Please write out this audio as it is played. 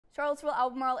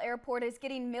Charlottesville-Albemarle Airport is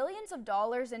getting millions of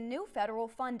dollars in new federal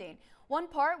funding. One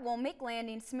part will make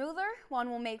landing smoother, one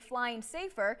will make flying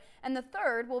safer, and the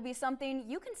third will be something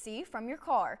you can see from your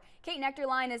car. Kate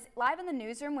Nectarline is live in the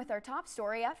newsroom with our top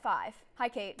story at 5. Hi,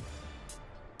 Kate.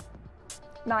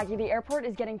 Maggie, the airport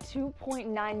is getting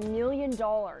 $2.9 million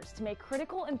to make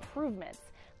critical improvements.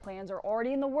 Plans are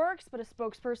already in the works, but a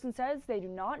spokesperson says they do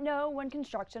not know when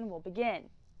construction will begin.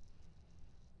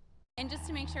 And just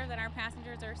to make sure that our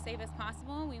passengers are safe as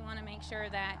possible, we want to make sure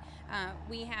that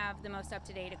we have the most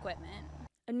up-to-date equipment.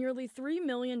 A nearly $3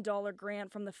 million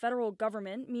grant from the federal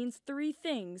government means three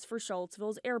things for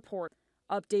Charlottesville's airport: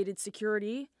 updated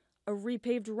security, a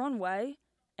repaved runway,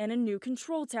 and a new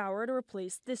control tower to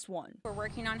replace this one. We're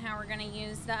working on how we're going to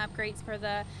use the upgrades for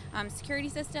the security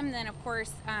system. Then, of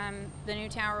course, the new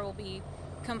tower will be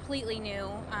completely new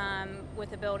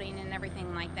with the building and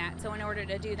everything like that. So in order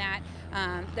to do that,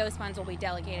 those funds will be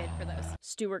delegated for those.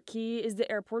 Stuart Key is the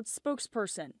airport's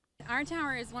spokesperson. Our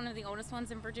tower is one of the oldest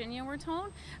ones in Virginia, we're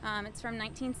told. It's from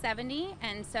 1970,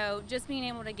 and so just being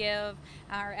able to give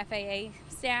our FAA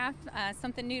staff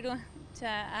something new to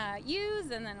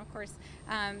use, and then of course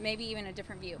maybe even a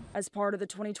different view. As part of the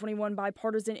 2021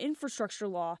 bipartisan infrastructure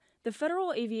law, the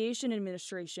Federal Aviation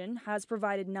Administration has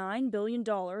provided $9 billion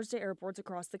to airports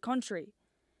across the country.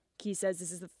 Key says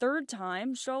this is the third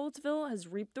time Charlottesville has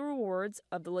reaped the rewards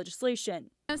of the legislation.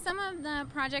 So some of the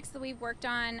projects that we've worked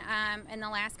on in the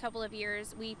last couple of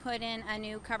years, we put in a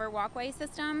new cover walkway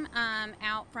system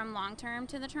out from long-term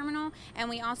to the terminal, and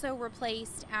we also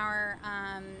replaced our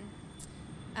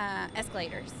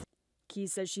escalators. Key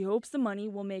says she hopes the money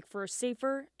will make for a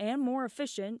safer and more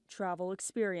efficient travel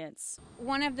experience.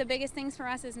 One of the biggest things for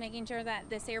us is making sure that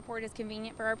this airport is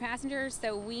convenient for our passengers,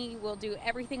 so we will do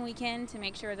everything we can to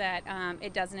make sure that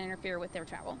it doesn't interfere with their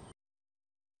travel.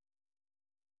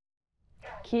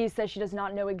 Key says she does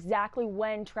not know exactly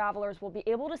when travelers will be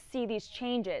able to see these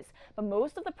changes, but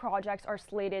most of the projects are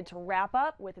slated to wrap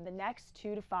up within the next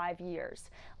 2 to 5 years.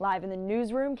 Live in the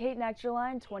newsroom, Kate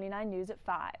Nectarline, 29 News at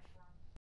 5.